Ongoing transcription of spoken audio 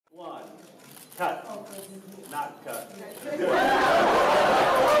Cut. Not cut.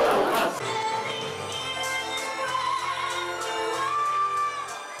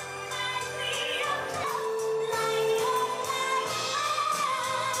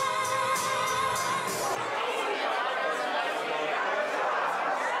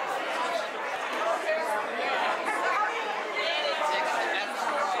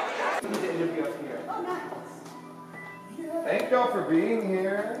 Thank y'all for being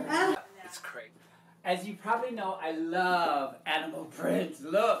here. It's great. As you probably know, I love animal prints.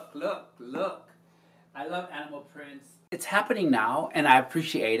 Look, look, look. I love animal prints. It's happening now, and I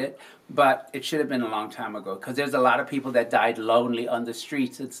appreciate it, but it should have been a long time ago, because there's a lot of people that died lonely on the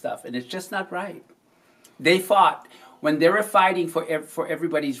streets and stuff, and it's just not right. They fought. When they were fighting for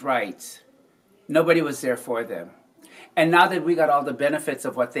everybody's rights, nobody was there for them. And now that we got all the benefits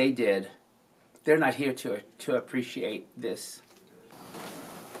of what they did, they're not here to appreciate this.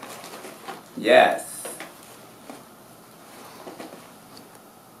 Yes.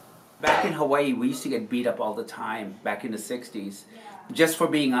 Back in Hawaii, we used to get beat up all the time back in the 60s just for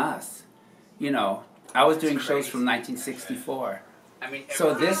being us. You know, I was doing shows from 1964.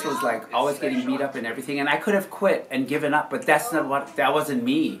 So this was like always getting beat up and everything, and I could have quit and given up, but that wasn't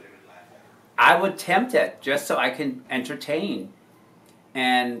me. I would tempt it just so I can entertain.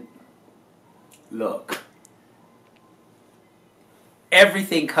 And look,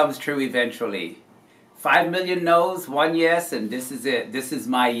 everything comes true eventually. 5 million no's, 1 yes, and this is it. This is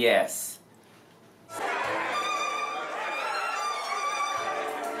my yes.